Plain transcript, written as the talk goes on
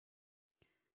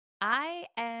I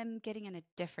am getting in a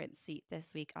different seat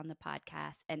this week on the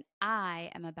podcast, and I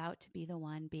am about to be the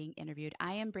one being interviewed.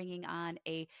 I am bringing on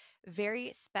a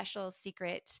very special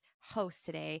secret host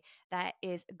today that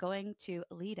is going to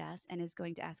lead us and is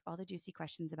going to ask all the juicy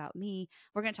questions about me.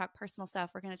 We're going to talk personal stuff,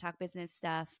 we're going to talk business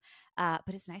stuff, but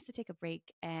it's nice to take a break,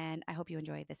 and I hope you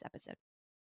enjoy this episode.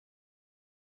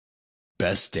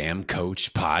 Best Damn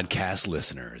Coach podcast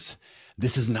listeners.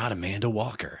 This is not Amanda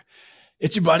Walker.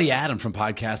 It's your buddy Adam from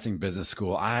Podcasting Business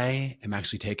School. I am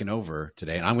actually taking over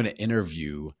today, and I'm going to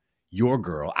interview your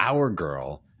girl, our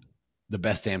girl, the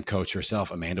best damn coach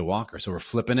herself, Amanda Walker. So we're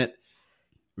flipping it.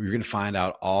 You're going to find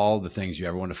out all the things you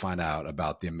ever want to find out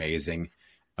about the amazing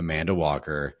Amanda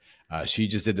Walker. She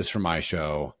just did this for my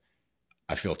show.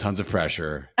 I feel tons of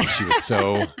pressure. She was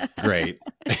so great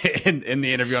in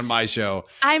the interview on my show.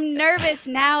 I'm nervous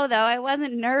now, though. I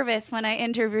wasn't nervous when I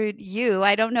interviewed you.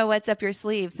 I don't know what's up your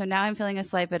sleeve. So now I'm feeling a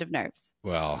slight bit of nerves.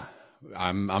 Well,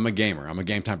 I'm a gamer. I'm a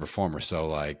game time performer. So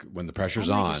like when the pressure's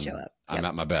on, I'm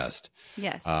at my best.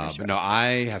 Yes. Sure. But no,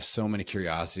 I have so many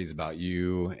curiosities about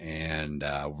you, and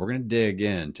we're going to dig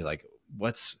into like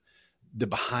what's the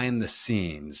behind the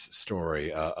scenes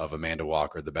story of Amanda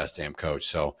Walker, the best damn coach.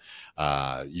 So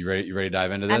you ready to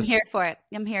dive into this? I'm here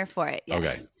for it.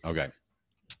 Yes. Okay.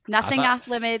 Nothing off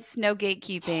limits, no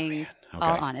gatekeeping,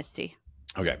 all honesty.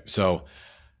 Okay. So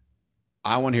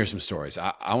I want to hear some stories.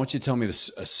 I want you to tell me a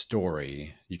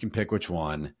story. You can pick which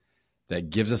one that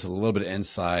gives us a little bit of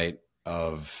insight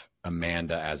of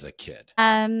Amanda as a kid.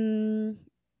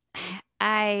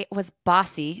 I was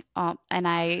bossy,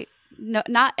 and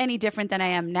not any different than I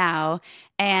am now.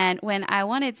 And when I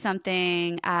wanted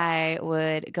something, I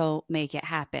would go make it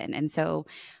happen. And so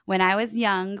when I was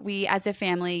young, we as a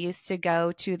family used to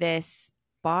go to this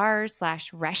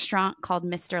bar/restaurant called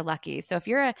Mr. Lucky's. So if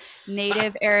you're a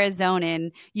native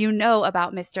Arizonan, you know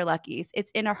about Mr. Lucky's.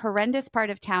 It's in a horrendous part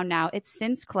of town now. It's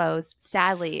since closed.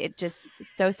 Sadly, it just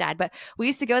so sad. But we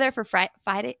used to go there for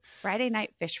Friday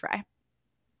night fish fry.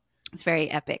 It's very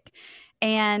epic.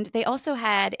 And they also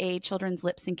had a children's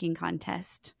lip syncing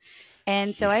contest.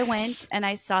 And so I went and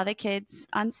I saw the kids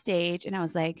on stage and I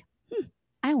was like,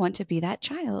 I want to be that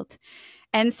child.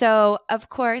 And so, of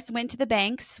course, went to the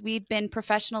banks. We'd been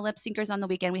professional lip syncers on the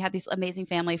weekend. We had these amazing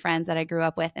family friends that I grew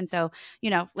up with. And so,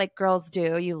 like girls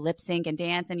do, you lip sync and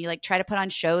dance and you like try to put on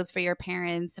shows for your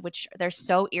parents, which they're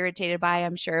so irritated by,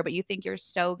 I'm sure, but you think you're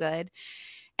so good.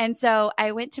 And so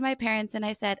I went to my parents and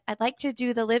I said, I'd like to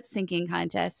do the lip syncing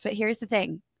contest, but here's the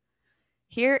thing.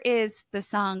 Here is the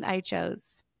song I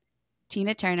chose.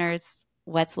 Tina Turner's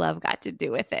What's Love Got to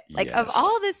Do with It? Like of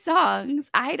all the songs,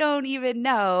 I don't even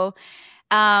know.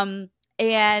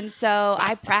 And so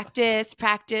I practiced,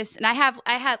 and I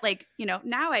had like,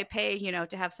 now I pay,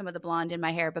 to have some of the blonde in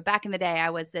my hair. But back in the day,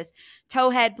 I was this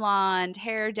towhead blonde,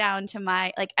 hair down to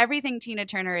my, like everything Tina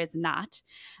Turner is not.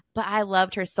 But I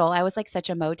loved her soul. I was like such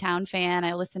a Motown fan.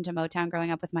 I listened to Motown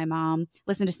growing up with my mom,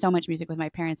 listened to so much music with my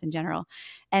parents in general.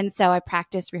 And so I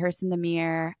practiced, rehearsed in the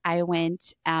mirror. I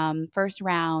went first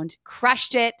round,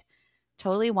 crushed it,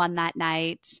 totally won that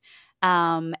night.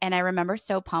 And I remember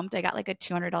so pumped. I got like a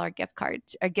 $200 gift card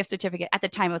or gift certificate. At the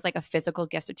time, it was like a physical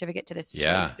gift certificate to this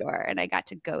toy store. And I got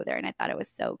to go there and I thought it was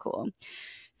so cool.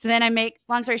 So then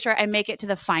long story short, I make it to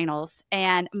the finals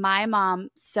and my mom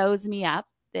sews me up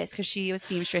because she was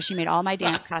seamstress. She made all my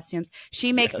dance costumes.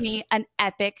 She makes me an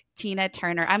epic Tina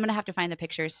Turner. I'm going to have to find the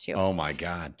pictures too. Oh my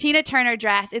God. Tina Turner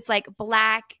dress. It's like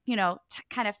black,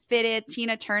 kind of fitted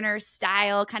Tina Turner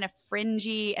style, kind of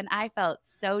fringy. And I felt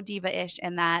so diva-ish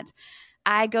in that.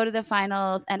 I go to the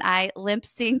finals and I lip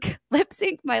sync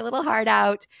my little heart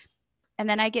out. And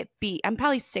then I get beat. I'm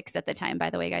probably 6 at the time, by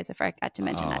the way, guys, if I forgot to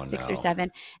mention that, 6 or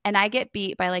 7. And I get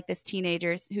beat by like this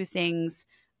teenager who sings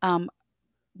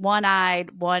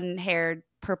one-eyed, one-haired,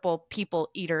 purple people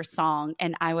eater song.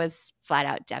 And I was flat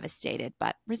out devastated,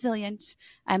 but resilient.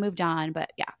 I moved on.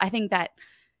 But yeah, I think that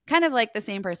kind of like the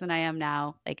same person I am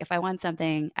now. Like if I want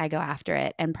something, I go after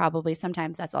it. And probably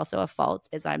sometimes that's also a fault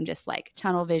is I'm just like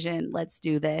tunnel vision. Let's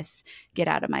do this. Get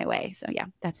out of my way. So yeah,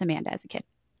 that's Amanda as a kid.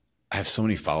 I have so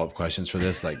many follow-up questions for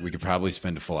this. Like we could probably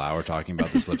spend a full hour talking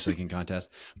about this lip syncing contest,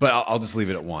 but I'll just leave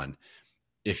it at one.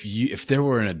 If there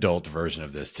were an adult version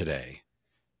of this today,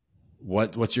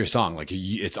 what's your song? Like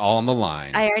it's all on the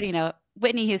line. I already know it.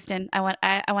 Whitney Houston. I want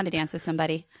to dance with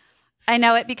somebody. I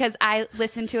know it because I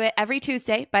listen to it every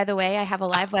Tuesday. By the way, I have a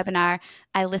live webinar.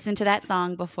 I listen to that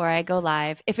song before I go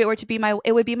live. If it were to be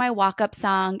it would be my walk-up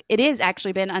song. It is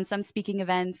actually been on some speaking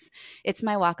events. It's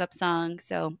my walk-up song.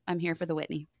 So I'm here for the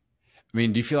Whitney. I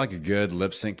mean, do you feel like a good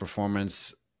lip sync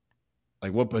performance,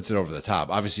 like what puts it over the top?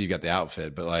 Obviously you got the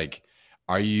outfit, but like,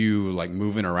 are you like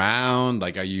moving around?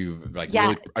 Like, are you like Yeah.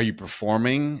 really, are you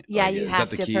performing? Yeah, Like, you is that have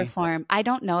the to key? perform. I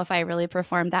don't know if I really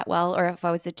performed that well or if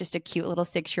I was just a cute little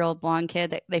 6-year-old blonde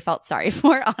kid that they felt sorry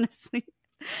for, honestly.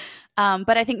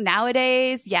 But I think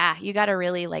nowadays, yeah, you got to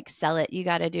really like sell it. You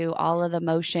got to do all of the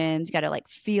motions. You got to like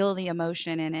feel the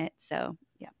emotion in it. So,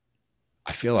 yeah.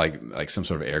 I feel like some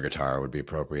sort of air guitar would be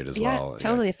appropriate as Yeah, well. Yeah.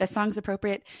 totally. If the song's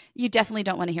appropriate, you definitely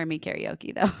don't want to hear me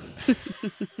karaoke though.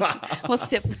 We'll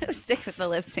stick with the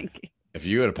lip syncing. If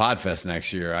you go to Podfest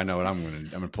next year, I know what I'm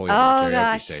gonna pull you up on Oh the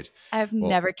karaoke gosh, stage. I've Well,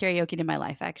 never karaokeed in my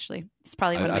life. Actually, it's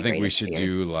probably one of I my think we greatest should fears.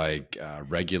 do like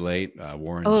Regulate,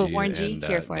 Warren Oh, G Warren G, and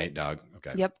here for it. Nate Dogg.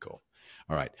 Okay, Yep. cool.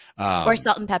 All right. Or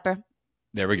salt and pepper.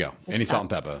 There we go. Just Any salt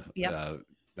stop. and pepper. Yep.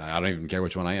 I don't even care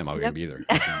which one I am. I'll Yep. be either.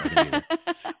 I can be either.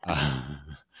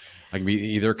 I can be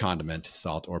either condiment,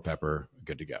 salt or pepper.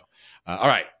 Good to go. All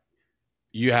right.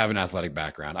 You have an athletic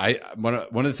background. One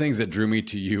of the things that drew me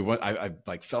to you, I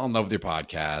like fell in love with your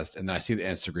podcast, and then I see the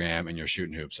Instagram and you're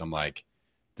shooting hoops. I'm like,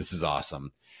 this is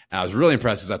awesome. And I was really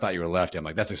impressed because I thought you were lefty. I'm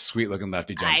like, that's a sweet looking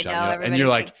lefty jump shot. And you're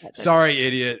like, sorry,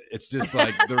 idiot. It's just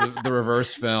like the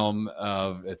reverse film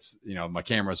of it's, my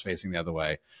camera's facing the other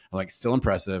way. I'm like, still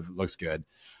impressive. Looks good.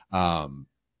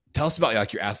 Tell us about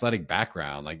like your athletic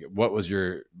background. Like what was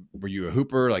were you a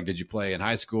hooper? Like, did you play in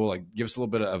high school? Like give us a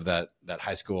little bit of that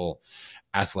high school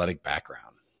athletic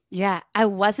background. Yeah, I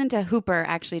wasn't a hooper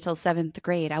actually till 7th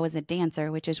grade. I was a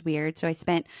dancer, which is weird. So I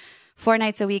spent 4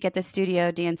 nights a week at the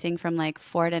studio dancing from like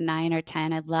 4 to 9 or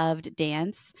 10. I loved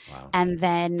dance. Wow. And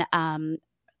then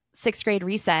 6th grade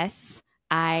recess,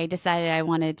 I decided I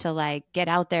wanted to like get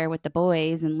out there with the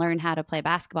boys and learn how to play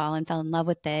basketball, and fell in love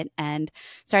with it and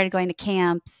started going to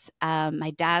camps.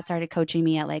 My dad started coaching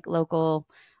me at like local,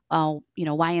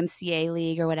 YMCA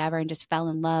league or whatever, and just fell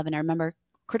in love. And I remember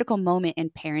critical moment in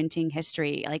parenting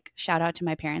history. Like shout out to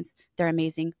my parents. They're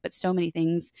amazing, but so many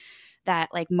things that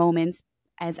like moments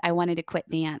as I wanted to quit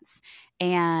dance.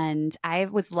 And I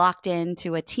was locked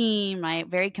into a team, right?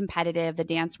 Very competitive. The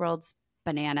dance world's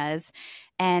bananas.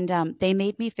 And they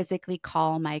made me physically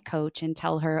call my coach and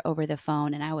tell her over the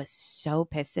phone. And I was so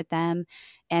pissed at them.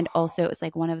 And also it was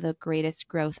like one of the greatest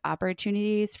growth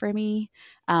opportunities for me,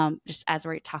 just as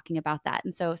we're talking about that.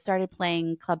 And so started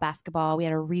playing club basketball. We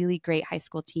had a really great high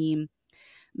school team.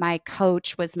 My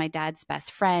coach was my dad's best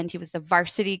friend. He was the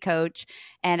varsity coach.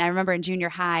 And I remember in junior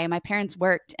high, my parents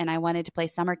worked and I wanted to play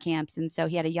summer camps. And so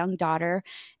he had a young daughter.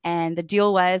 And the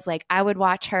deal was like, I would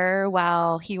watch her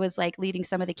while he was like leading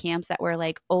some of the camps that were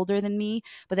like older than me.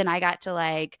 But then I got to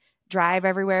like drive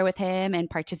everywhere with him and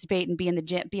participate and be in the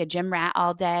gym, be a gym rat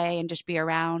all day and just be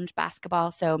around basketball.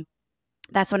 So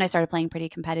that's when I started playing pretty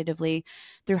competitively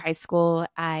through high school.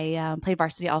 I played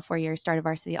varsity all 4 years, started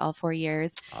varsity all 4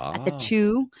 years at the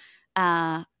two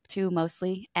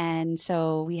mostly. And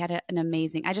so we had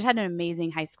I just had an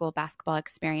amazing high school basketball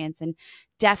experience, and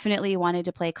definitely wanted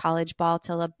to play college ball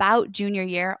till about junior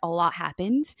year. A lot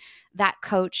happened. That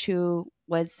coach who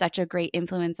was such a great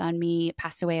influence on me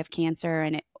passed away of cancer,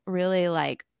 and it really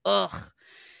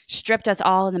stripped us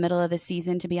all in the middle of the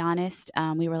season, to be honest.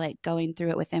 We were like going through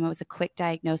it with him. It was a quick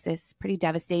diagnosis, pretty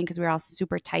devastating because we were all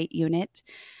super tight unit.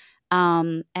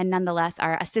 And nonetheless,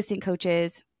 our assistant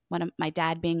coaches, my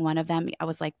dad being one of them, I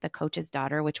was like the coach's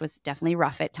daughter, which was definitely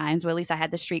rough at times, but at least I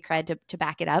had the street cred to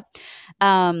back it up.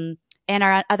 And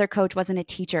our other coach wasn't a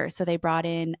teacher. So they brought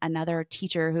in another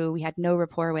teacher who we had no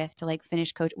rapport with to like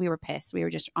finish coach. We were pissed. We were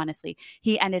just honestly,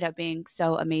 he ended up being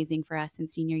so amazing for us in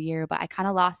senior year. But I kind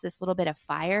of lost this little bit of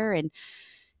fire and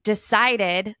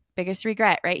decided, biggest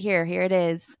regret right here it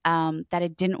is, that I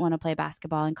didn't want to play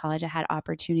basketball in college. I had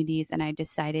opportunities and I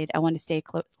decided I wanted to stay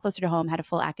closer to home, had a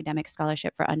full academic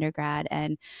scholarship for undergrad.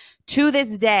 And to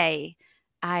this day,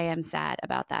 I am sad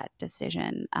about that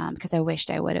decision because I wished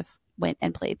I would have went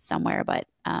and played somewhere, but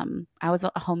I was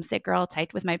a homesick girl,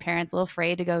 tight with my parents, a little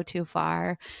afraid to go too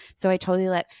far. So I totally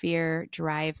let fear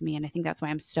drive me. And I think that's why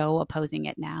I'm so opposing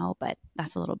it now. But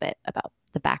that's a little bit about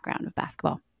the background of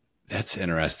basketball. That's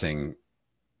interesting.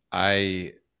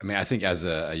 I think as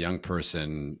a young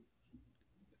person,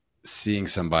 seeing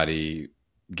somebody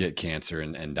get cancer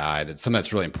and die, that's something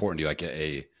that's really important to you, like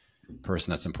a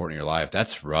person that's important in your life.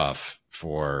 That's rough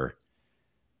for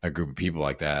a group of people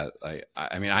like that. Like,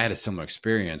 I had a similar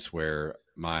experience where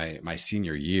my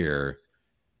senior year,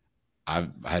 I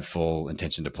had full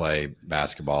intention to play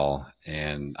basketball,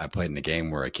 and I played in a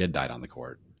game where a kid died on the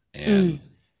court. And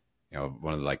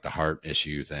one of the, like the heart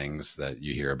issue things that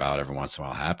you hear about every once in a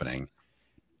while happening.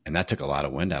 And that took a lot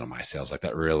of wind out of my sails. Like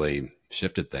that really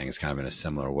shifted things kind of in a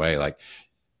similar way. Like,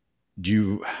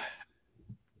 do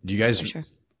you guys,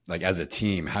 like as a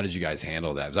team, how did you guys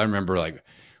handle that? Because I remember like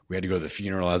we had to go to the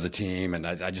funeral as a team. And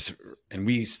and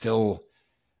we still,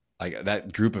 like,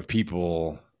 that group of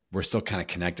people, we're still kind of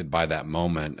connected by that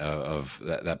moment of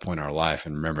that point in our life,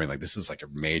 and remembering like this was like a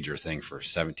major thing for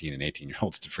 17 and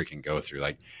 18-year-olds to freaking go through.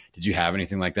 Like, did you have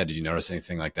anything like that? Did you notice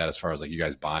anything like that as far as like you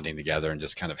guys bonding together and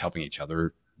just kind of helping each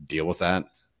other deal with that?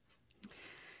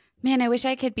 Man, I wish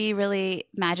I could be really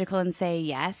magical and say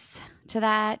yes to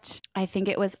that. I think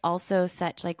it was also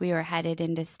such like we were headed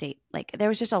into state, like there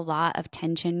was just a lot of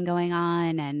tension going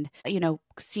on, and,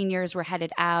 seniors were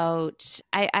headed out.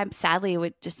 I sadly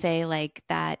would just say like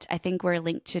that. I think we're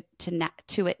linked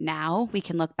to it now. We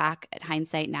can look back at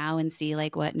hindsight now and see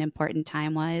like what an important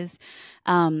time was.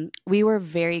 We were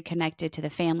very connected to the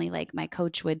family. Like my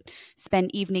coach would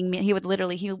spend evening, he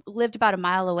lived about a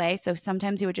mile away. So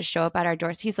sometimes he would just show up at our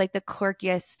doors. He's like the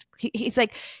quirkiest. He's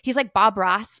like Bob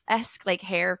Ross-esque, like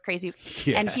hair crazy.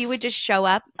 Yes. And he would just show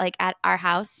up like at our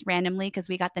house randomly because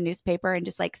we got the newspaper, and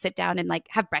just like sit down and like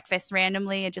have breakfast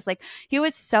randomly. And just like, he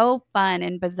was so fun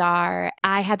and bizarre.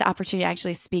 I had the opportunity to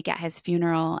actually speak at his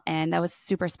funeral, and that was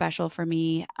super special for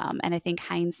me. And I think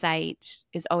hindsight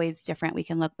is always different. We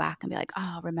can look back and be like,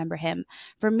 oh, remember him.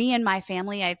 For me and my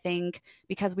family, I think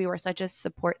because we were such a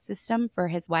support system for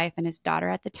his wife and his daughter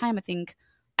at the time,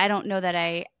 I don't know that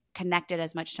I connected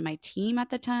as much to my team at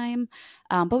the time.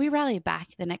 But we rallied back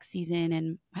the next season,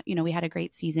 and, we had a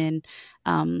great season,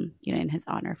 in his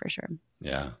honor for sure.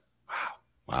 Yeah.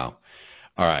 Wow.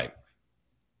 All right.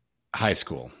 High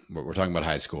school. We're talking about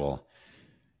high school.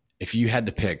 If you had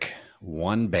to pick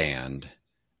one band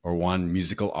or one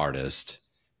musical artist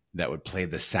that would play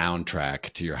the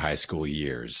soundtrack to your high school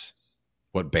years,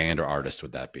 what band or artist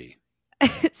would that be?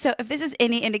 So if this is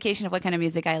any indication of what kind of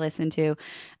music I listen to,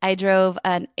 I drove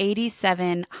an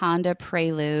 87 Honda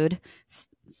Prelude,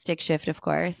 stick shift, of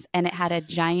course, and it had a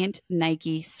giant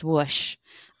Nike swoosh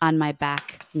on my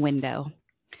back window.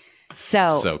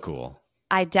 So cool.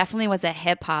 I definitely was a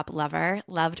hip hop lover,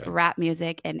 loved rap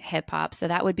music and hip hop. So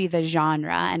that would be the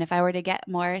genre. And if I were to get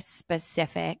more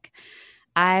specific,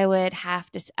 I would have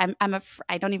to,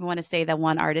 I don't even want to say the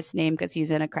one artist's name because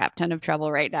he's in a crap ton of trouble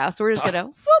right now. So we're just going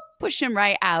to push him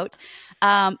right out.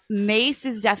 Mace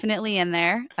is definitely in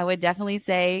there. I would definitely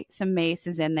say some Mace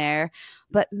is in there.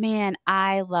 But man,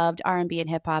 I loved R&B and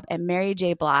hip hop, and Mary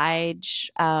J. Blige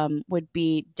would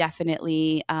be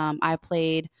definitely, I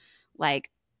played like,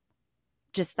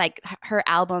 just like her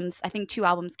albums. I think 2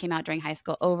 albums came out during high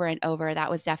school over and over. That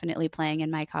was definitely playing in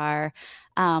my car.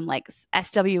 Like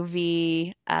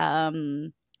SWV, a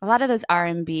lot of those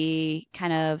R&B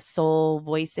kind of soul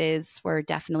voices were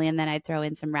definitely, and then I'd throw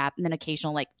in some rap, and then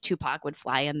occasional like Tupac would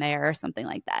fly in there or something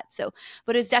like that. So,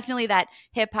 but it's definitely that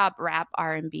hip hop, rap,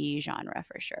 R&B genre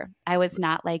for sure. I was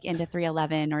not like into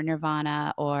 311 or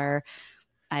Nirvana or,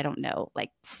 I don't know, like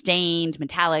Stained,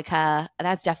 Metallica.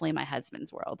 That's definitely my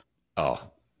husband's world.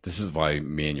 Oh, this is why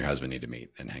me and your husband need to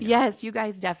meet and hang out. Yes, you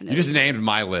guys definitely. You just named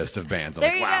my list of bands. I'm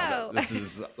there like, you wow, go.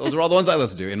 Those are all the ones I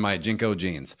listen to in my Jinko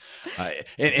jeans.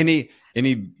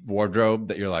 Any wardrobe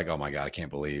that you're like, oh my God, I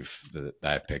can't believe that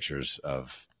I have pictures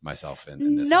of myself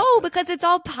in this. No, outfit. because it's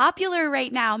all popular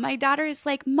right now. My daughter is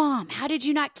like, Mom, how did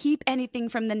you not keep anything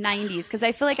from the 90s? Because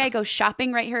I feel like I go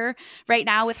shopping right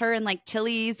now with her in like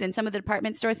Tilly's and some of the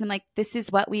department stores, and like, this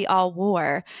is what we all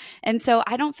wore. And so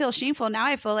I don't feel shameful. Now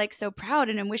I feel like so proud,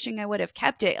 and I'm wishing I would have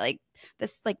kept it. Like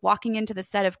this, like walking into the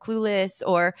set of Clueless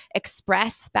or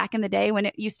Express back in the day when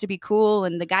it used to be cool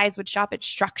and the guys would shop at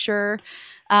Structure.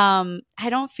 I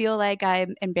don't feel like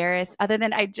I'm embarrassed, other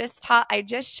than I just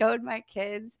showed my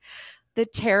kids the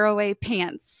tearaway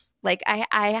pants. Like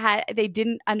they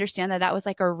didn't understand that was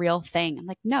like a real thing. I'm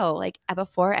like, no, like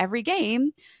before every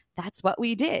game, that's what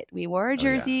we did. We wore a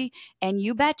jersey, and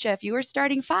you betcha if you were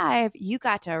starting 5, you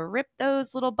got to rip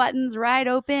those little buttons right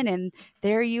open, and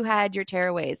there you had your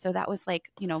tearaways. So that was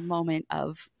like, moment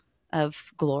of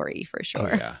glory for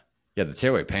sure. Oh, yeah. Yeah, the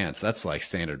tearaway pants, that's like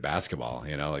standard basketball,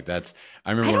 like that's,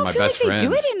 I remember one of my best like friends. They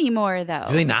do it anymore though.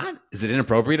 Do they not? Is it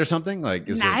inappropriate or something? Like,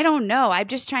 I don't know. I'm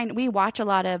just we watch a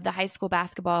lot of the high school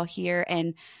basketball here,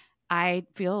 and I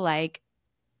feel like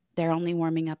they're only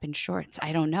warming up in shorts.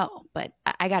 I don't know, but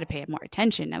I got to pay more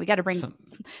attention. Now we got to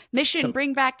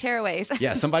bring back tearaways.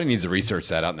 Yeah, somebody needs to research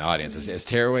that out in the audience. Has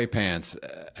tearaway pants,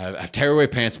 have tearaway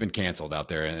pants been canceled out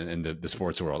there in the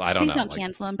sports world? I don't know. Please don't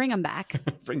cancel them. Bring them back.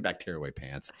 Bring back tearaway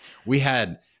pants. We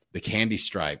had the candy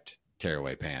striped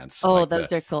tearaway pants. Oh, like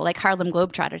those are cool. Like Harlem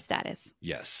Globetrotter status.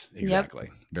 Yes, exactly.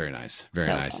 Yep. Very nice. Very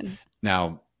nice. Fun.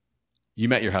 Now, you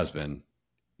met your husband.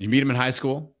 You meet him in high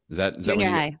school? Is that Junior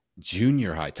high?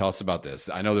 Junior high. Tell us about this.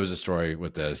 I know there's a story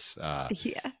with this.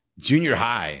 Yeah. Junior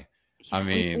high. Yeah, I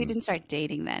mean, we didn't start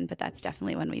dating then, but that's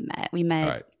definitely when we met. We met. All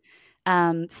right.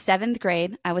 Seventh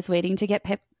grade, I was waiting to get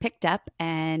picked up,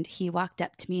 and he walked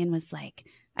up to me and was like,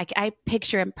 I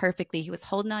picture him perfectly. He was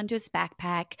holding on to his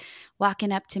backpack,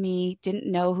 walking up to me,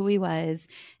 didn't know who he was,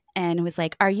 and was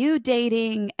like, "Are you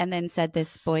dating?" And then said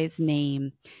this boy's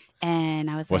name. And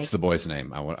I was What's like, the boy's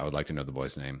name? I would like to know the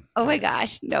boy's name. oh my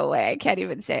gosh, no way. I can't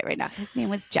even say it right now. His name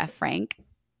was Jeff Frank.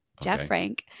 Jeff Okay.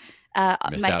 Frank.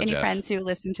 Missed out, Any Jeff. friends who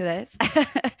listen to this.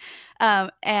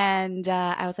 And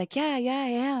I was like, yeah, I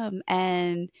am.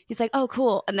 And he's like, oh,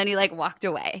 cool. And then he like walked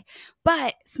away.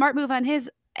 But smart move on his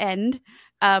end.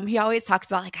 He always talks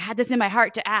about like, I had this in my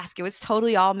heart to ask. It was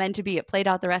totally all meant to be. It played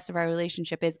out the rest of our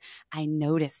relationship is I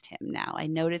noticed him now. I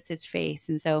noticed his face.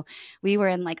 And so we were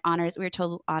in like honors. We were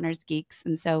total honors geeks.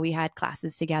 And so we had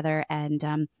classes together,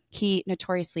 and he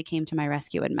notoriously came to my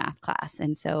rescue in math class.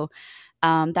 And so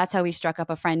that's how we struck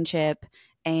up a friendship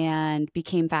and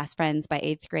became fast friends by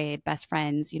 8th grade, best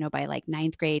friends, by like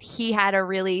 9th grade. He had a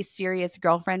really serious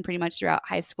girlfriend pretty much throughout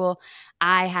high school.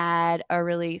 I had a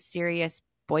really serious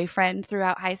boyfriend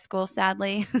throughout high school,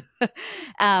 sadly.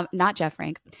 Not Jeff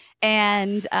Frank.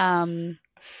 And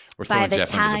we're throwing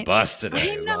Jeff under the bus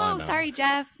today. I know. Sorry,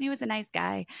 Jeff. He was a nice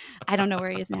guy. I don't know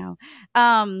where he is now.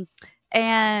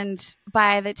 And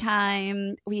by the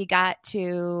time we got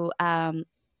to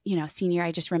senior,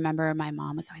 I just remember my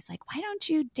mom was always like, why don't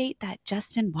you date that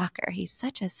Justin Walker? He's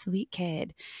such a sweet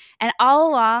kid. And all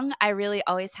along, I really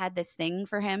always had this thing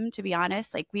for him, to be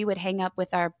honest. Like we would hang up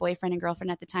with our boyfriend and girlfriend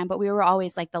at the time, but we were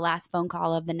always like the last phone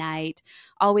call of the night,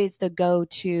 always the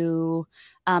go-to.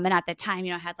 And at the time,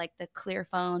 I had like the clear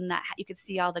phone that you could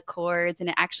see all the cords, and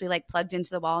it actually like plugged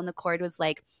into the wall, and the cord was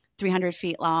like 300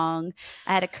 feet long.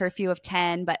 I had a curfew of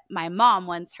 10, but my mom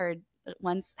once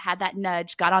had that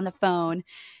nudge, got on the phone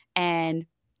and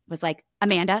was like,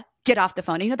 Amanda, get off the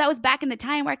phone. That was back in the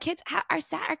time where our kids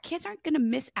aren't going to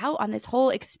miss out on this whole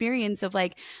experience of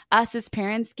like us as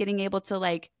parents getting able to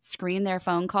like screen their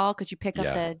phone call because you pick up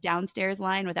the downstairs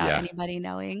line without anybody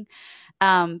knowing.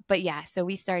 But yeah, so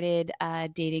we started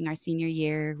dating our senior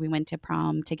year. We went to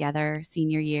prom together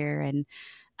senior year,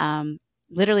 and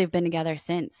literally have been together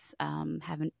since,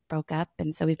 haven't broke up.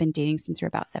 And so we've been dating since we're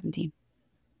about 17.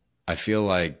 I feel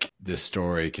like this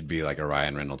story could be like a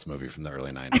Ryan Reynolds movie from the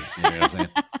early 90s. You know what I'm saying?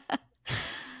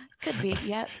 Could be.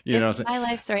 Yep. You know what I'm saying? My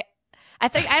life story.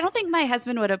 I don't think my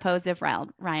husband would oppose if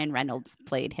Ryan Reynolds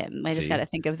played him. I just got to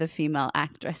think of the female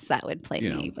actress that would play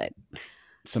me. But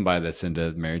somebody that's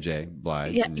into Mary J.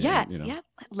 Blige. Yeah. Yeah.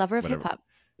 Lover of hip hop.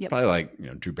 Yep. Probably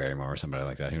like, Drew Barrymore or somebody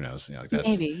like that. Who knows? Like that's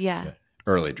maybe. Yeah.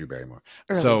 Early Drew Barrymore.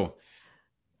 So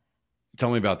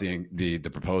tell me about the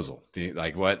proposal.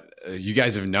 What you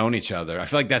guys have known each other. I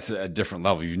feel like that's a different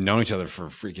level. You've known each other for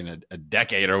freaking a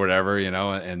decade or whatever,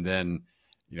 and then,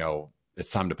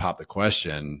 it's time to pop the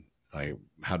question. Like,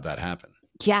 how did that happen?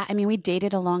 Yeah. I mean, we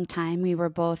dated a long time. We were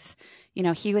both,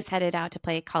 he was headed out to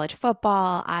play college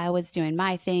football. I was doing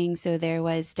my thing. So there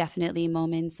was definitely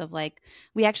moments of like,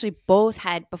 we actually both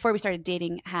had, before we started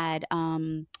dating, had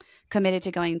committed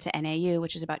to going to NAU,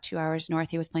 which is about 2 hours north.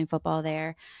 He was playing football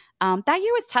there. That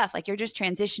year was tough. Like you're just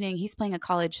transitioning. He's playing a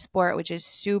college sport, which is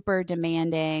super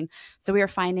demanding. So we were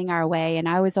finding our way. And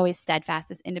I was always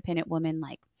steadfast as independent woman,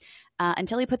 like,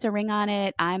 until he puts a ring on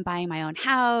it, I'm buying my own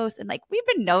house. And like, we've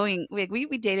been knowing, we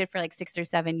dated for like 6 or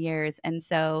 7 years. And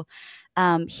so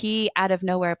he out of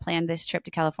nowhere planned this trip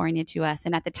to California to us.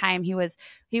 And at the time he was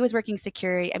working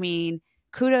security. I mean,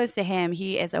 kudos to him.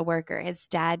 He is a worker. His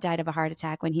dad died of a heart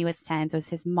attack when he was 10. So it's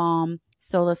his mom,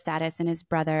 solo status, and his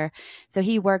brother. So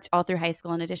he worked all through high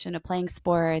school in addition to playing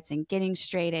sports and getting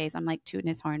straight A's. I'm like tooting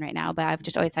his horn right now, but I've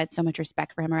just always had so much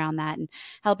respect for him around that and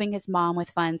helping his mom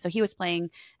with funds. So he was playing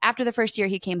after the first year.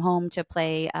 He came home to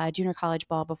play junior college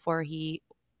ball before he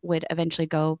would eventually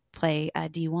go play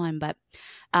D1. But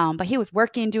he was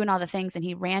working, doing all the things, and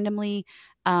he randomly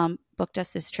booked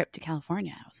us this trip to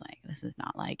California. I was like, this is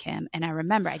not like him. And I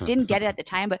remember I didn't get it at the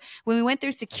time, but when we went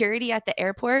through security at the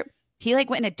airport, he like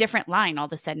went in a different line all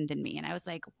of a sudden than me. And I was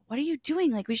like, what are you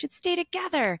doing? Like, we should stay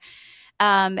together.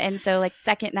 And so like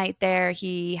second night there,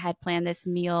 he had planned this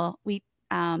meal. We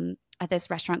at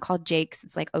this restaurant called Jake's.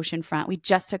 It's like oceanfront. We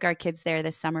just took our kids there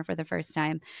this summer for the first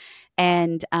time.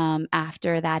 And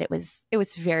after that,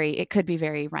 it could be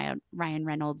very Ryan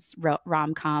Reynolds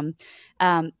rom-com.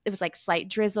 It was like slight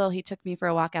drizzle. He took me for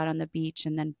a walk out on the beach,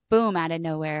 and then boom, out of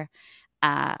nowhere,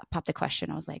 popped the question.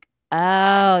 I was like,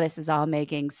 oh, this is all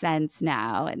making sense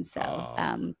now. And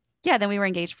so, then we were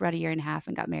engaged for about 1.5 years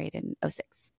and got married in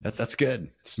 2006. That's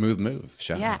good. Smooth move.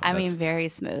 Yeah. I mean, very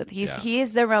smooth. He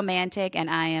is the romantic, and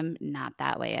I am not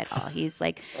that way at all. He's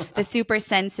like the super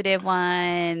sensitive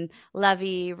one,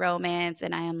 lovey romance.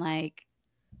 And I am like,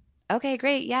 okay,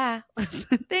 great. Yeah.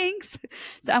 Thanks.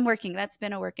 So I'm working. That's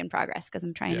been a work in progress because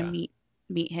I'm trying to Yeah.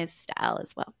 meet his style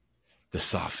as well. The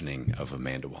softening of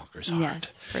Amanda Walker's heart.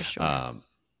 Yes, for sure.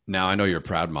 Now I know you're a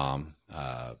proud mom,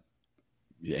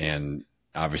 and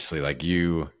obviously, like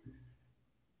you,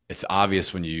 it's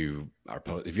obvious when you are.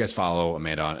 If you guys follow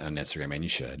Amanda on Instagram, and you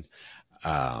should,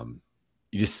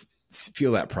 you just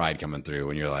feel that pride coming through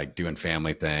when you're like doing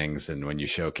family things and when you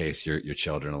showcase your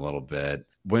children a little bit.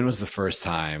 When was the first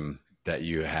time that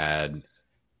you had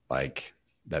like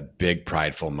that big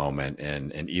prideful moment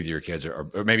in either your kids or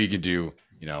maybe you could do,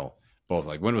 both?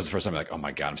 Like when was the first time you're like, oh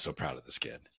my God, I'm so proud of this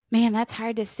kid? Man, that's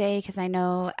hard to say because I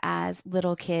know as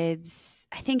little kids,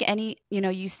 I think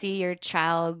you see your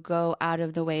child go out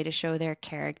of the way to show their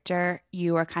character,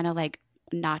 you are kind of like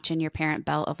notching your parent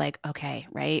belt of like, okay,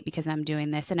 right? Because I'm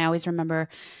doing this. And I always remember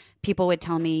people would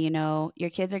tell me, your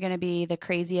kids are going to be the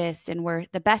craziest and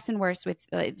the best and worst with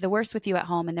the worst with you at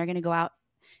home. And they're going to go out.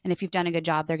 And if you've done a good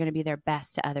job, they're going to be their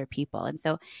best to other people. And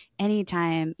so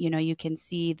anytime, you can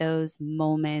see those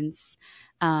moments,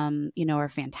 are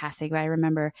fantastic. But I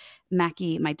remember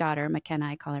Mackie, my daughter, McKenna,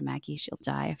 I call her Mackie. She'll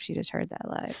die if she just heard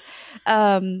that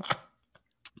live.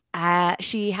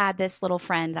 She had this little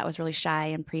friend that was really shy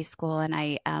in preschool, and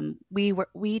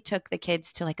we took the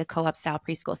kids to like a co-op style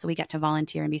preschool, so we got to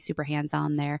volunteer and be super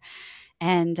hands-on there.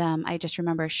 And I just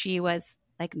remember she was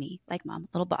like me, like mom,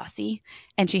 a little bossy,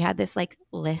 and she had this like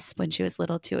lisp when she was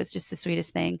little too. It's just the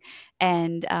sweetest thing.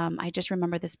 And I just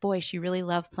remember this boy she really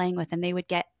loved playing with, and they would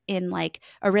get in like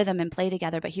a rhythm and play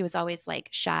together, but he was always like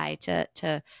shy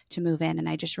to move in. And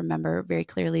I just remember very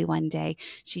clearly one day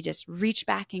she just reached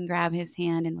back and grabbed his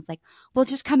hand and was like, well,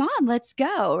 just come on, let's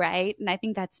go. Right. And I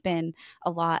think that's been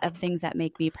a lot of things that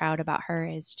make me proud about her,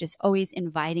 is just always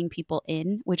inviting people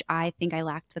in, which I think I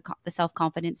lacked the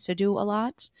self-confidence to do a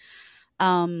lot.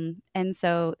 And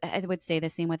so I would say the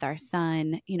same with our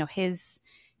son. His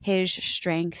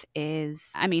strength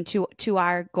is, I mean, to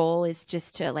our goal is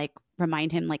just to like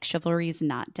remind him like chivalry is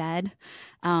not dead.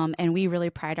 And we really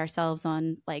pride ourselves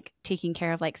on like taking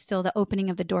care of like still the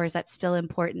opening of the doors. That's still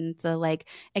important. The like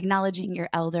acknowledging your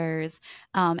elders.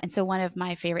 And so one of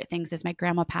my favorite things is my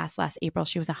grandma passed last April.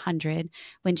 She was 100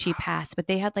 when she passed, but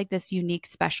they had like this unique,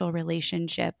 special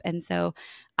relationship. And so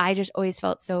I just always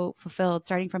felt so fulfilled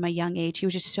starting from a young age. He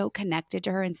was just so connected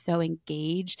to her and so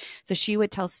engaged. So she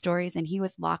would tell stories and he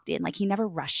was locked in, like he never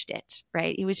rushed it,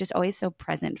 right? He was just always so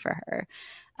present for her.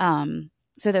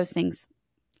 So those things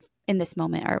in this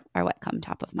moment are what come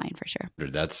top of mind for sure.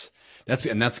 That's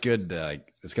good.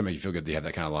 Like it's gonna make you feel good that you have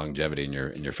that kind of longevity in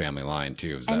your family line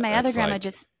too. And my other grandma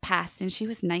just passed, and she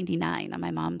was 99 on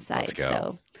my mom's side. Let's go.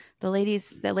 So the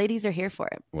ladies are here for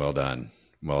it. Well done.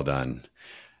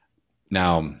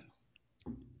 Now,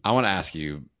 I want to ask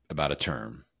you about a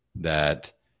term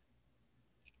that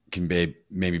can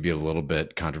maybe be a little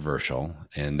bit controversial,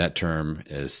 and that term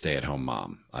is stay-at-home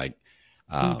mom. Like,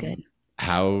 good.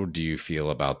 How do you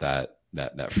feel about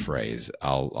that phrase?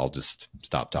 I'll just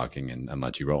stop talking and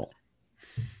let you roll.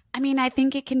 I mean, I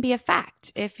think it can be a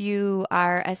fact. If you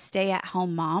are a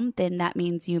stay-at-home mom, then that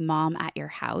means you mom at your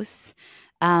house.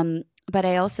 But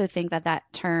I also think that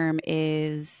term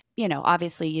is,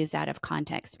 obviously used out of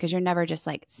context, because you're never just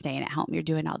like staying at home. You're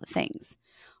doing all the things.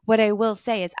 What I will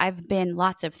say is I've been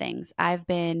lots of things. I've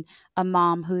been a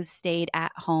mom who's stayed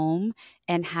at home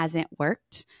and hasn't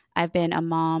worked. I've been a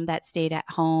mom that stayed at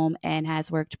home and has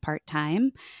worked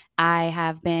part-time. I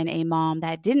have been a mom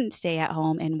that didn't stay at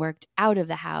home and worked out of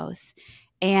the house.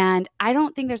 And I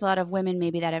don't think there's a lot of women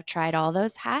maybe that have tried all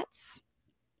those hats.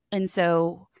 And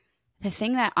so the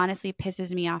thing that honestly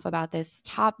pisses me off about this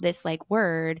like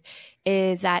word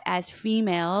is that as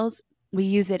females, we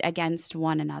use it against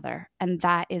one another. And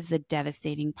that is the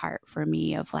devastating part for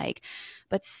me of like,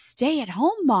 but stay at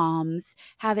home moms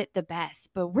have it the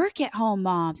best, but work at home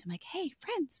moms. I'm like, hey,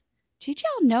 friends, did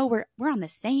y'all know we're on the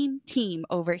same team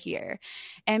over here?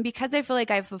 And because I feel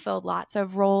like I've fulfilled lots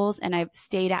of roles and I've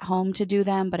stayed at home to do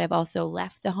them, but I've also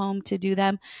left the home to do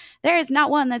them, there is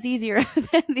not one that's easier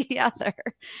than the other.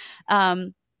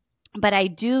 But I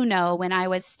do know when I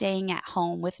was staying at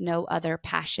home with no other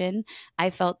passion, I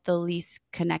felt the least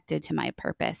connected to my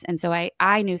purpose. And so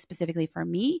I knew specifically for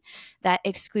me that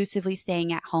exclusively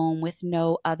staying at home with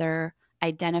no other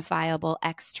identifiable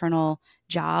external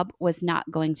job was not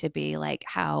going to be like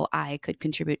how I could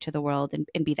contribute to the world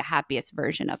and be the happiest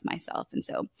version of myself. And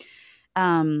so,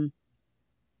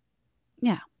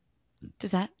 yeah.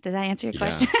 Does that answer your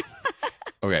question?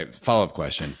 Okay. Follow-up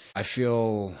question. I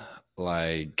feel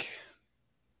like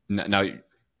now,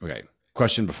 okay.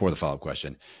 Question before the follow-up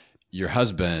question. Your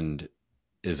husband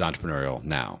is entrepreneurial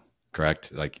now,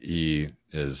 correct? Like he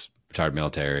is retired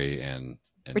military and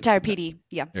Retired PD.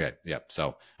 Yeah. okay, yeah.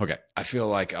 So okay, I feel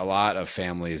like a lot of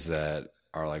families that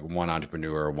are like one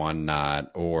entrepreneur, one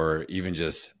not, or even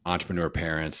just entrepreneur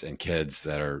parents and kids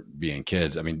that are being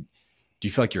kids. I mean, do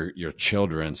you feel like your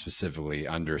children specifically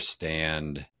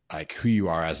understand like who you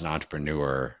are as an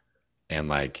entrepreneur and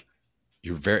like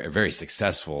you're very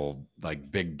successful,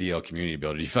 like big deal community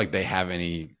builder? Do you feel like they have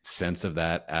any sense of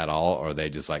that at all, or are they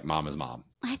just like mom is mom?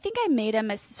 I think I made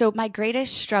him so my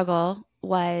greatest struggle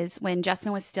was when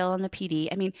Justin was still in the PD.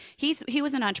 I mean, he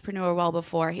was an entrepreneur well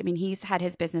before. I mean, he's had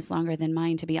his business longer than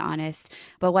mine, to be honest,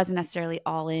 but wasn't necessarily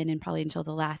all in, and probably until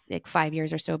the last like 5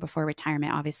 years or so before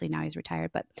retirement. Obviously, now he's retired.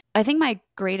 But I think my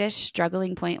greatest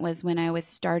struggling point was when I was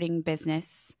starting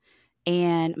business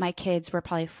and my kids were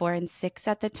probably 4 and 6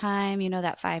 at the time,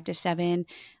 that 5 to 7.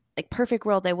 Like perfect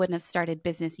world, I wouldn't have started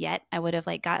business yet. I would have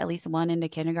like got at least one into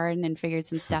kindergarten and figured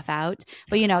some stuff out.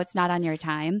 But it's not on your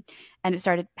time. And it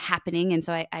started happening. And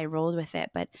so I rolled with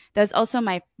it. But that was also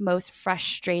my most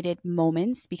frustrated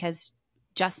moments because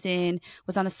Justin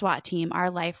was on the SWAT team. Our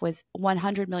life was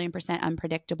 100 million%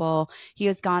 unpredictable. He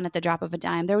was gone at the drop of a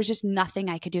dime. There was just nothing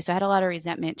I could do. So I had a lot of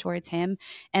resentment towards him.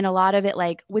 And a lot of it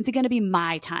like, when's it going to be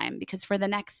my time? Because for the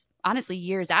next, honestly,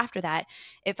 years after that,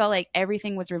 it felt like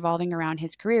everything was revolving around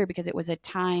his career because it was a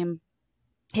time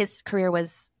his career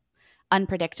was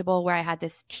unpredictable where I had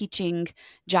this teaching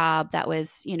job that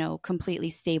was, completely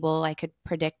stable. I could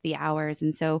predict the hours.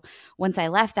 And so once I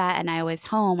left that and I was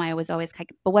home, I was always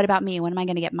like, but what about me? When am I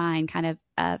going to get mine kind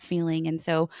of feeling? And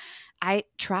so I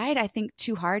tried, I think,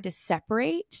 too hard to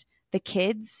separate the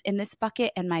kids in this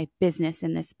bucket and my business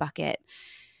in this bucket.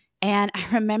 And I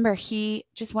remember he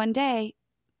just one day,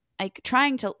 like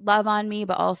trying to love on me,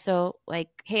 but also like,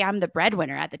 hey, I'm the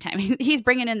breadwinner at the time. He's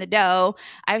bringing in the dough.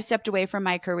 I've stepped away from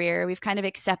my career. We've kind of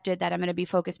accepted that I'm going to be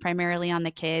focused primarily on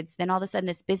the kids. Then all of a sudden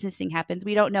this business thing happens.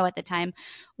 We don't know at the time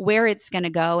where it's going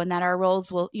to go and that our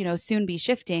roles will, soon be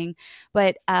shifting.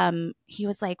 But he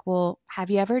was like, well, have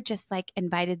you ever just like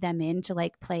invited them in to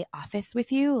like play office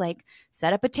with you? Like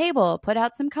set up a table, put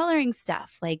out some coloring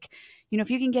stuff. Like,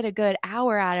 if you can get a good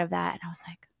hour out of that. And I was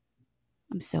like,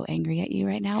 I'm so angry at you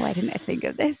right now. Why didn't I think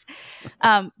of this?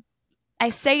 I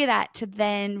say that to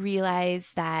then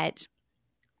realize that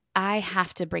I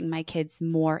have to bring my kids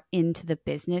more into the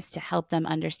business to help them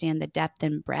understand the depth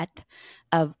and breadth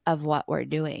of what we're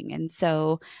doing. And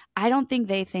so I don't think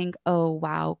they think, oh,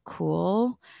 wow,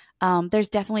 cool. There's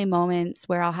definitely moments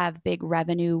where I'll have big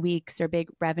revenue weeks or big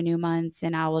revenue months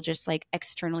and I will just like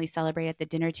externally celebrate at the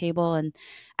dinner table. And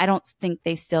I don't think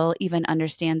they still even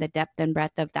understand the depth and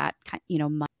breadth of that,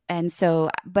 month. And so,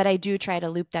 but I do try to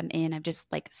loop them in. I'm just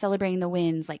like celebrating the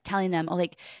wins, like telling them, oh,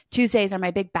 like Tuesdays are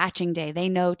my big batching day. They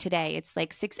know today it's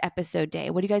like 6-episode day.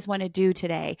 What do you guys want to do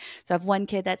today? So I have one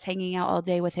kid that's hanging out all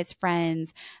day with his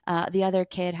friends. The other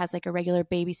kid has like a regular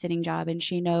babysitting job and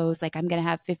she knows like I'm going to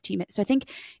have 15 minutes. So I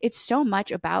think it's so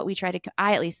much about,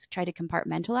 I at least try to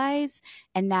compartmentalize.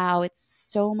 And now it's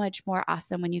so much more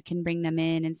awesome when you can bring them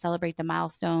in and celebrate the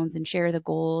milestones and share the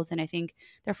goals. And I think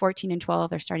they're 14 and 12.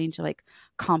 They're starting to like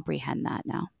comprehend that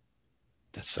now.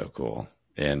 That's so cool.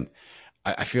 And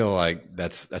I feel like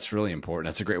that's really important.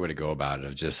 That's a great way to go about it,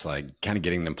 of just like kind of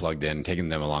getting them plugged in, taking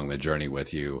them along the journey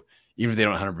with you, even if they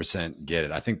don't 100% get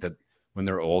it. I think that when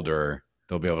they're older,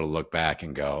 they'll be able to look back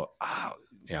and go, oh,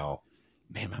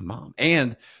 man, my mom.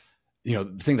 And, the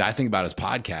thing that I think about as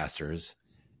podcasters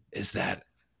is that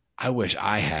I wish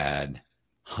I had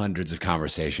hundreds of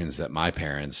conversations that my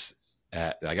parents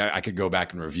like I could go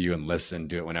back and review and listen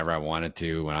to it whenever I wanted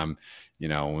to, when I'm,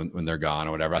 when they're gone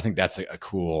or whatever. I think that's a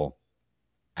cool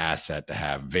asset to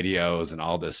have, videos and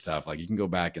all this stuff. Like you can go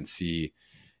back and see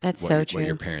that's what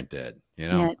your parent did,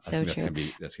 Yeah, it's I think so true.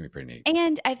 That's gonna be pretty neat.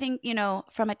 And I think,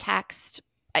 from a tax,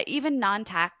 even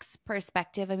non-tax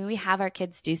perspective, I mean, we have our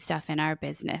kids do stuff in our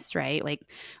business, right?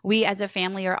 Like we as a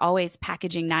family are always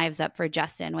packaging knives up for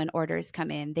Justin when orders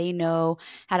come in. They know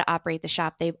how to operate the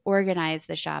shop. They've organized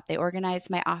the shop. They organized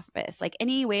my office. Like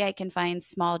any way I can find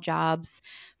small jobs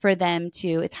for them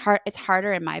to, it's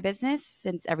harder in my business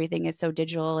since everything is so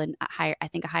digital and I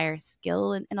think a higher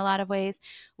skill in a lot of ways,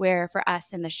 where for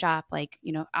us in the shop, like,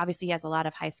 obviously he has a lot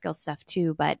of high skill stuff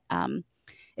too, but,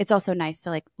 it's also nice to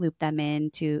like loop them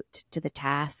into to the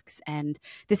tasks. And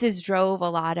this has drove a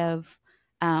lot of,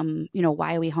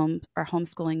 why we are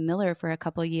homeschooling Miller for a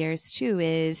couple of years too,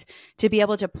 is to be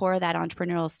able to pour that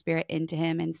entrepreneurial spirit into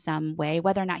him in some way,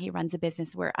 whether or not he runs a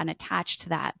business, we're unattached to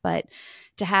that, but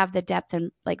to have the depth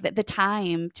and like the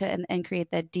time to, and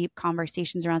create the deep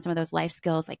conversations around some of those life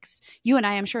skills. Like you and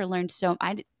I'm sure learned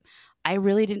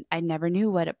I never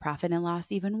knew what a profit and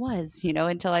loss even was,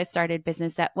 until I started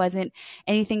business. That wasn't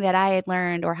anything that I had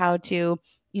learned, or how to,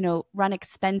 run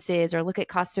expenses or look at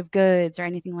cost of goods or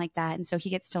anything like that. And so he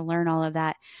gets to learn all of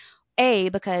that.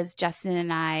 Because Justin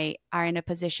and I are in a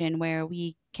position where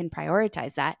we can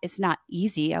prioritize that. It's not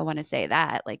easy. I want to say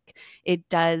that. Like, it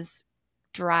does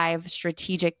drive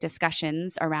strategic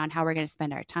discussions around how we're going to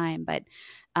spend our time. But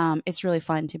it's really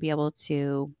fun to be able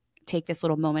to take this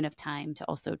little moment of time to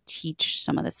also teach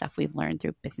some of the stuff we've learned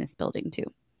through business building too.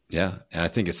 Yeah. And I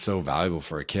think it's so valuable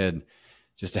for a kid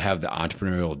just to have the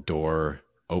entrepreneurial door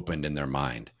opened in their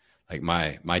mind. Like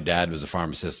my dad was a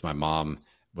pharmacist. My mom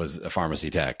was a pharmacy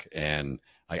tech. And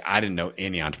like, I didn't know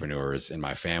any entrepreneurs in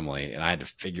my family, and I had to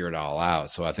figure it all out.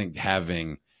 So I think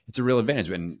it's a real advantage.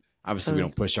 And obviously we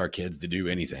don't push our kids to do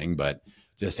anything, but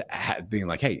just being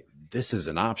like, hey, this is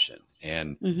an option.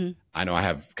 And I know I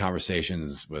have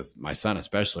conversations with my son,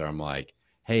 especially, where I'm like,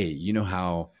 hey, you know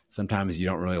how sometimes you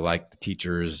don't really like the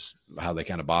teachers, how they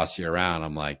kind of boss you around.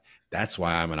 I'm like, that's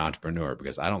why I'm an entrepreneur,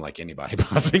 because I don't like anybody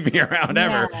bossing me around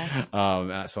ever.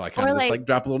 So I kind of just like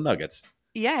drop little nuggets.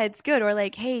 Yeah, it's good. Or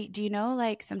like, hey, do you know,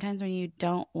 like, sometimes when you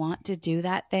don't want to do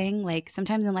that thing, like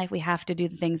sometimes in life we have to do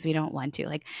the things we don't want to.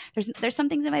 Like there's some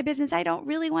things in my business I don't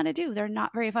really want to do. They're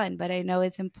not very fun, but I know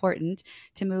it's important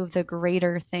to move the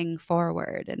greater thing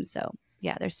forward. And so,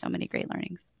 yeah, there's so many great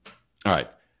learnings. All right.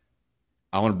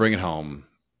 I want to bring it home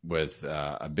with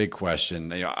a big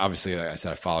question. Obviously, like I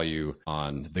said, I follow you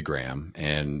on the gram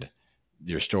and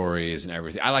your stories and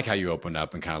everything. I like how you open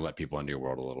up and kind of let people into your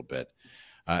world a little bit.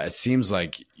 It seems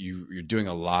like you're doing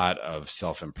a lot of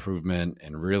self-improvement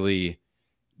and really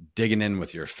digging in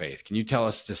with your faith. Can you tell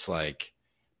us just like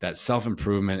that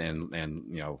self-improvement and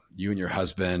you and your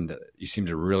husband, you seem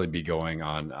to really be going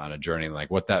on a journey, like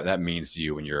what that means to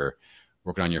you when you're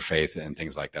working on your faith and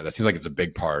things like that. That seems like it's a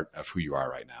big part of who you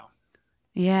are right now.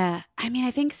 Yeah. I mean,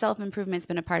 I think self-improvement's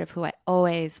been a part of who I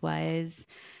always was.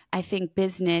 I think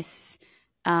business,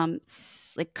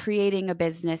 like creating a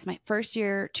business, my first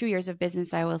 2 years of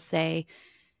business, I will say,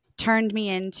 turned me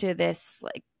into this,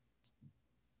 like,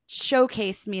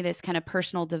 showcased me this kind of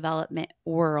personal development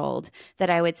world that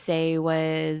I would say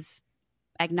was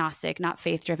agnostic, not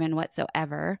faith driven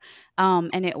whatsoever.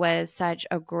 And it was such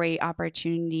a great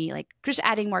opportunity, like just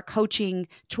adding more coaching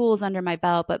tools under my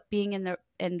belt, but being in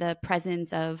the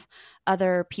presence of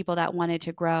other people that wanted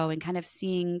to grow and kind of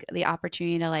seeing the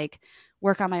opportunity to like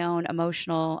work on my own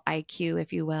emotional IQ,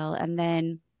 if you will. And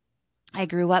then I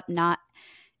grew up not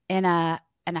in a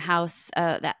house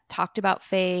that talked about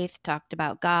faith, talked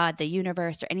about God, the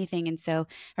universe, or anything. And so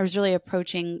I was really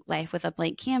approaching life with a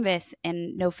blank canvas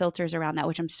and no filters around that,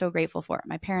 which I'm so grateful for.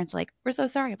 My parents were like, "We're so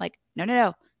sorry." I'm like,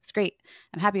 no, it's great.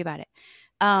 I'm happy about it.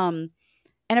 And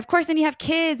of course, then you have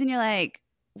kids and you're like,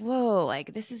 whoa,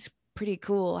 like this is pretty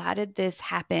cool. How did this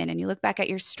happen? And you look back at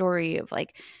your story of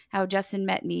like how Justin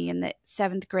met me in the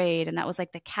 7th grade. And that was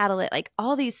like the catalyst, like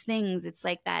all these things. It's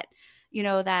like that,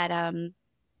 that,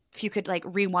 if you could like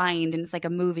rewind and it's like a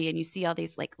movie and you see all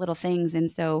these like little things.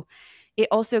 And so it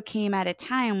also came at a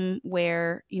time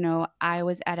where, I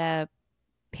was at a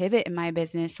pivot in my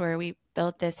business where we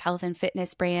built this health and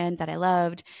fitness brand that I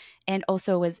loved and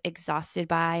also was exhausted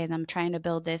by. And I'm trying to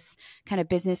build this kind of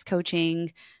business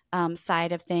coaching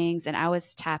side of things. And I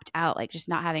was tapped out, like just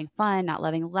not having fun, not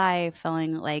loving life,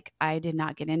 feeling like I did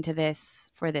not get into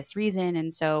this for this reason.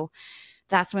 And so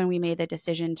that's when we made the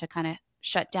decision to kind of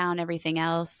shut down everything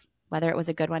else, whether it was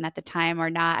a good one at the time or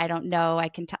not. I don't know.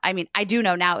 I do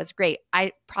know now it was great.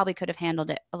 I probably could have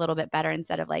handled it a little bit better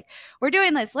instead of like, we're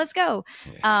doing this, let's go.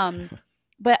 Yeah.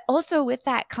 But also with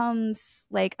that comes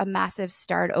like a massive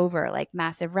start over, like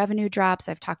massive revenue drops.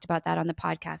 I've talked about that on the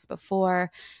podcast before.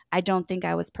 I don't think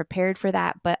I was prepared for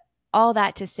that, but all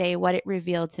that to say what it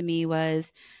revealed to me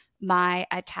was my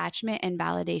attachment and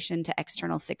validation to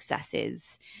external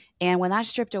successes. And when that's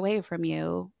stripped away from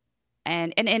you,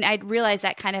 and I realized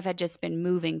that kind of had just been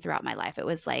moving throughout my life. It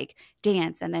was like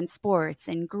dance and then sports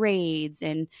and grades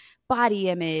and body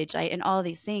image and all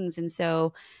these things. And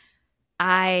so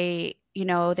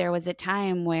there was a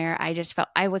time where I just felt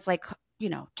I was like,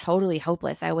 totally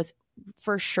hopeless. I was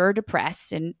for sure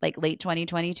depressed in like late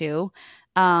 2022.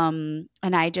 And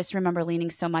I just remember leaning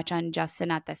so much on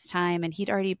Justin at this time. And he'd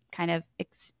already kind of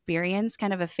experienced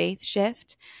kind of a faith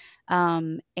shift.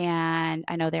 And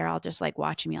I know they're all just like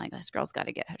watching me like, this girl's got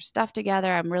to get her stuff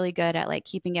together. I'm really good at like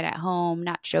keeping it at home,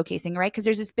 not showcasing, right? Because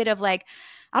there's this bit of like,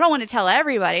 I don't want to tell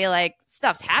everybody like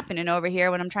stuff's happening over here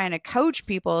when I'm trying to coach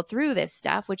people through this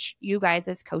stuff, which you guys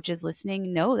as coaches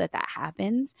listening know that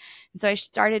happens. And so I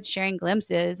started sharing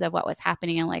glimpses of what was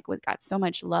happening and like got so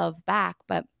much love back.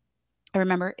 But I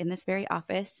remember in this very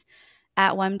office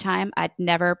at one time, I'd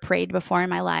never prayed before in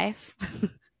my life.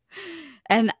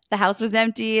 And the house was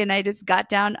empty, and I just got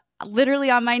down literally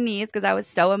on my knees because I was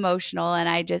so emotional, and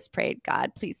I just prayed,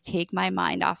 God, please take my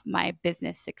mind off my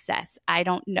business success. I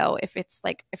don't know if it's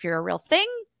like, if you're a real thing.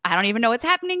 I don't even know what's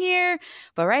happening here,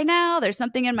 but right now there's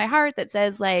something in my heart that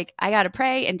says, like, I got to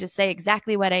pray and just say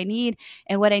exactly what I need.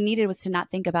 And what I needed was to not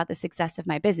think about the success of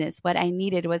my business. What I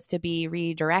needed was to be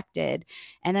redirected.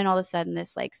 And then all of a sudden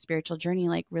this like spiritual journey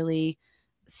like really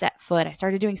set foot. I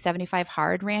started doing 75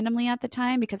 hard randomly at the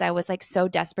time because I was like so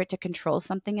desperate to control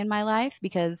something in my life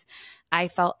because I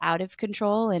felt out of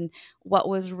control. And what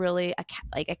was really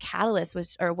a catalyst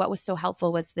was, or what was so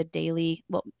helpful was the daily,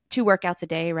 well, 2 workouts a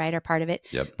day, right, are part of it.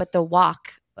 Yep. But the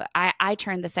walk, I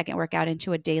turned the second workout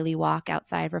into a daily walk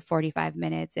outside for 45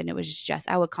 minutes. And it was just,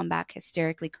 I would come back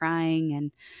hysterically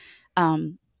crying.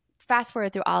 And fast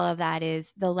forward through all of that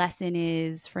is the lesson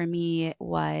is for me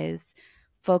was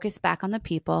focus back on the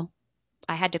people.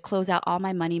 I had to close out all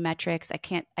my money metrics.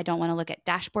 I don't want to look at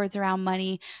dashboards around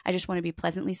money. I just want to be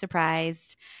pleasantly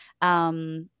surprised.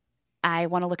 I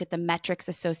want to look at the metrics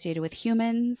associated with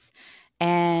humans.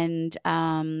 And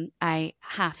I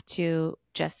have to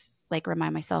just like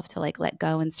remind myself to like let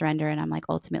go and surrender. And I'm like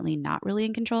ultimately not really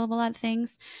in control of a lot of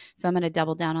things. So I'm going to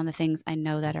double down on the things I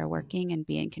know that are working and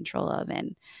be in control of.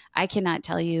 And I cannot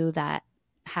tell you that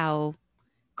how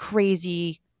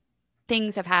crazy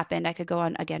things have happened. I could go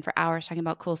on again for hours talking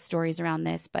about cool stories around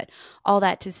this, but all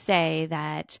that to say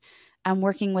that I'm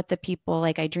working with the people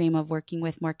like I dream of working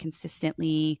with more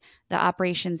consistently. The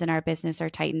operations in our business are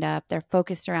tightened up. They're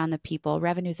focused around the people.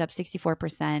 Revenue's up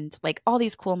 64%, like all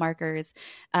these cool markers.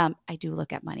 I do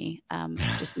look at money,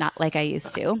 just not like I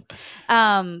used to.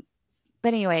 But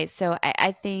anyway, so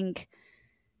I think,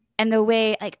 and the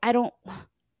way, like, I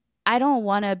don't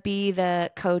want to be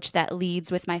the coach that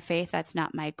leads with my faith. That's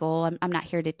not my goal. I'm not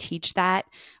here to teach that,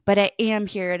 but I am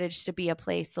here to just to be a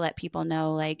place to let people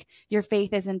know, like, your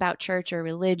faith isn't about church or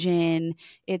religion.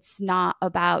 It's not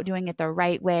about doing it the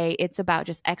right way. It's about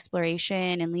just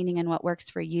exploration and leaning in what works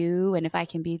for you. And if I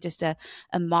can be just a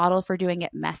model for doing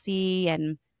it messy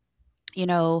and, you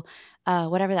know,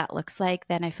 whatever that looks like,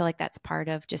 then I feel like that's part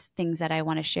of just things that I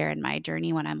want to share in my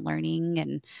journey when I'm learning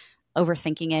and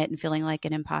overthinking it and feeling like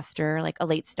an imposter, like a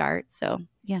late start. So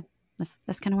yeah,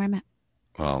 that's kind of where I'm at.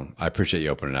 Well, I appreciate you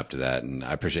opening up to that, and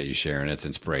I appreciate you sharing. It's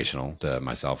inspirational to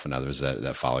myself and others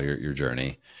that follow your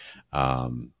journey.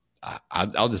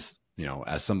 I'll just,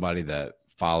 as somebody that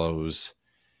follows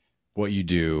what you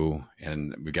do,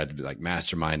 and we got to be like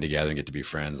mastermind together and get to be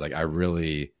friends. Like, I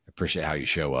really appreciate how you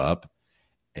show up,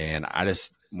 and I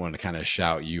just want to kind of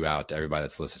shout you out to everybody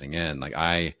that's listening in. Like,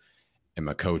 I am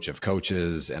a coach of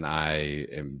coaches, and I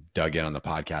am dug in on the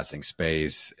podcasting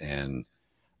space. And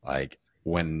like,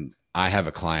 when I have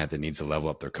a client that needs to level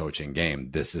up their coaching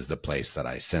game, this is the place that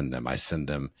I send them. I send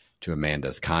them to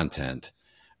Amanda's content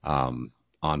on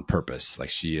purpose. Like,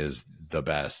 she is the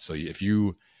best. So if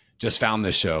you just found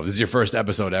this show, this is your first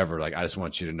episode ever, like, I just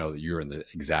want you to know that you're in the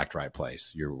exact right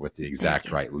place. You're with the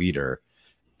exact right leader.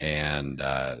 And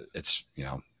it's,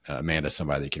 Amanda's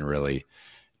somebody that you can really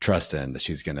trust in, that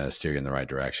she's going to steer you in the right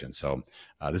direction. So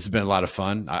this has been a lot of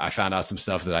fun. I found out some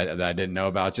stuff that I didn't know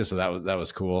about you. So that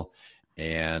was cool.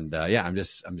 And yeah, I'm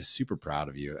just super proud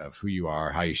of you, of who you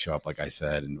are, how you show up, like I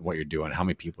said, and what you're doing, how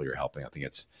many people you're helping. I think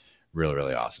it's really,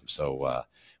 really awesome. So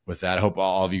with that, I hope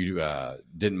all of you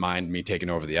didn't mind me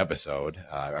taking over the episode.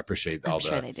 I appreciate all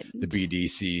the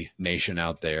BDC nation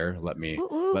out there. Let me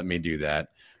do that.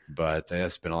 But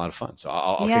it's been a lot of fun. So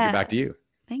I'll kick it back to you.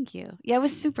 Thank you. Yeah, it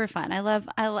was super fun.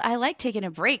 I like taking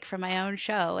a break from my own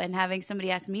show and having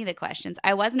somebody ask me the questions.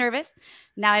 I was nervous.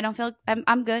 Now I don't feel,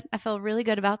 I'm good. I feel really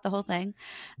good about the whole thing.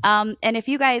 And if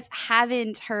you guys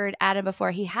haven't heard Adam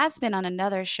before, he has been on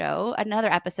another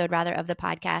episode rather of the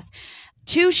podcast.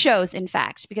 2 shows, in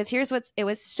fact, because it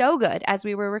was so good as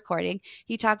we were recording.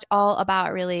 He talked all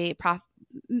about really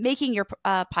making your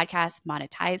podcast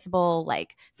monetizable,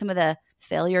 like some of the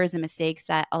failures and mistakes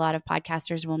that a lot of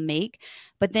podcasters will make.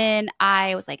 But then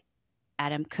I was like,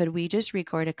 Adam, could we just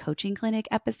record a coaching clinic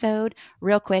episode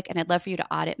real quick? And I'd love for you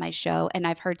to audit my show. And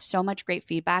I've heard so much great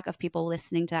feedback of people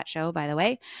listening to that show, by the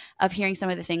way, of hearing some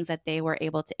of the things that they were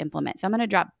able to implement. So I'm going to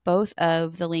drop both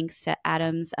of the links to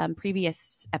Adam's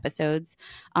previous episodes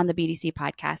on the BDC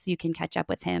podcast so you can catch up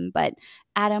with him. But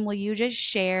Adam, will you just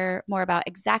share more about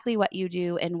exactly what you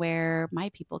do and where my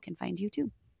people can find you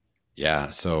too? Yeah.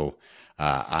 So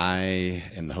I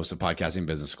am the host of Podcasting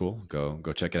Business School.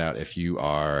 Go check it out. If you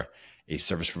are a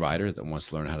service provider that wants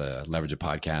to learn how to leverage a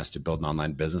podcast to build an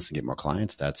online business and get more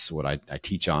clients, that's what I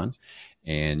teach on.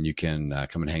 And you can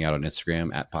come and hang out on Instagram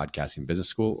at Podcasting Business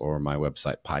School or my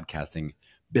website,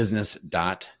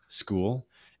 podcastingbusiness.school.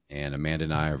 And Amanda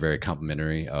and I are very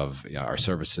complimentary of our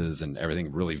services, and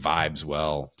everything really vibes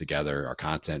well together. Our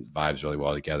content vibes really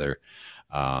well together.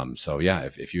 So yeah,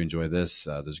 if you enjoy this,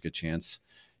 there's a good chance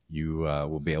you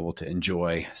will be able to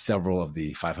enjoy several of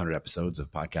the 500 episodes of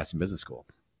Podcasting Business School.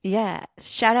 Yeah.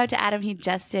 Shout out to Adam. He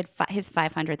just did his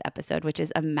 500th episode, which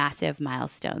is a massive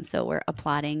milestone. So we're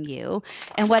applauding you.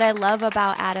 And what I love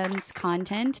about Adam's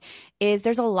content is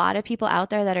there's a lot of people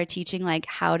out there that are teaching like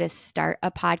how to start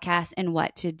a podcast and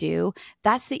what to do.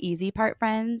 That's the easy part,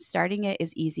 friends. Starting it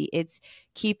is easy. It's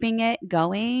keeping it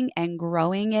going and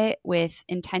growing it with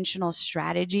intentional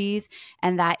strategies.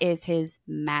 And that is his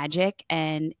magic.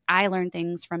 And I learned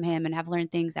things from him and have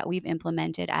learned things that we've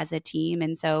implemented as a team.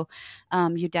 And so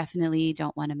you definitely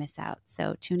don't want to miss out.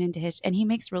 So tune into his, and he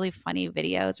makes really funny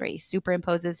videos where he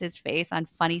superimposes his face on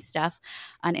funny stuff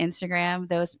on Instagram.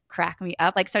 Those crack me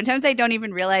up. Like sometimes I don't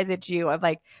even realize it's you. I'm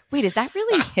like, wait, is that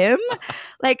really him?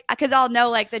 Like, because I'll know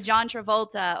like the John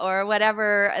Travolta or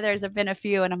whatever. There's been a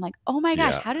few, and I'm like, oh my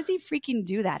gosh, how does he freaking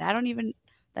do that? I don't even.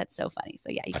 That's so funny.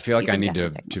 So yeah, I feel like I need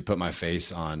to put my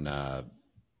face on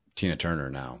Tina Turner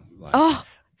now. Like,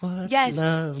 what's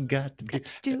love got to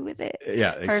do with it?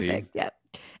 Yeah, perfect. Yep.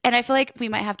 And I feel like we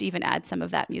might have to even add some of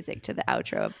that music to the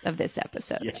outro of this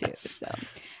episode too. So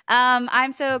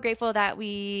I'm so grateful that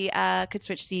we could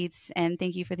switch seats, and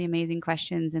thank you for the amazing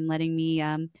questions and letting me,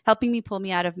 helping me pull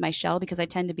me out of my shell, because I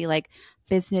tend to be like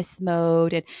business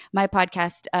mode. And my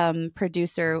podcast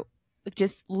producer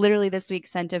just literally this week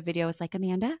sent a video. It's like,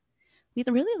 Amanda, we'd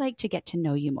really like to get to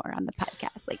know you more on the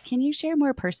podcast. Like, can you share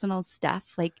more personal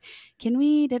stuff? Like, can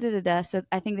we So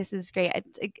I think this is great.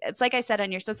 It's like I said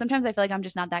on your, so sometimes I feel like I'm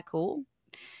just not that cool.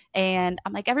 And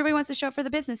I'm like, everybody wants to show up for the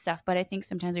business stuff, but I think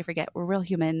sometimes we forget we're real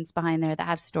humans behind there that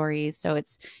have stories. So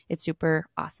it's super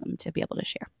awesome to be able to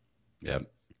share. Yep.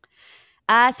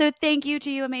 So thank you to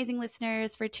you amazing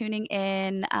listeners for tuning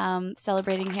in,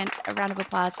 celebrating a round of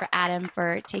applause for Adam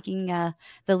for taking the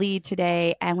lead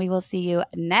today. And we will see you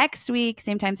next week,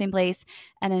 same time, same place.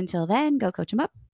 And until then, go coach 'em up.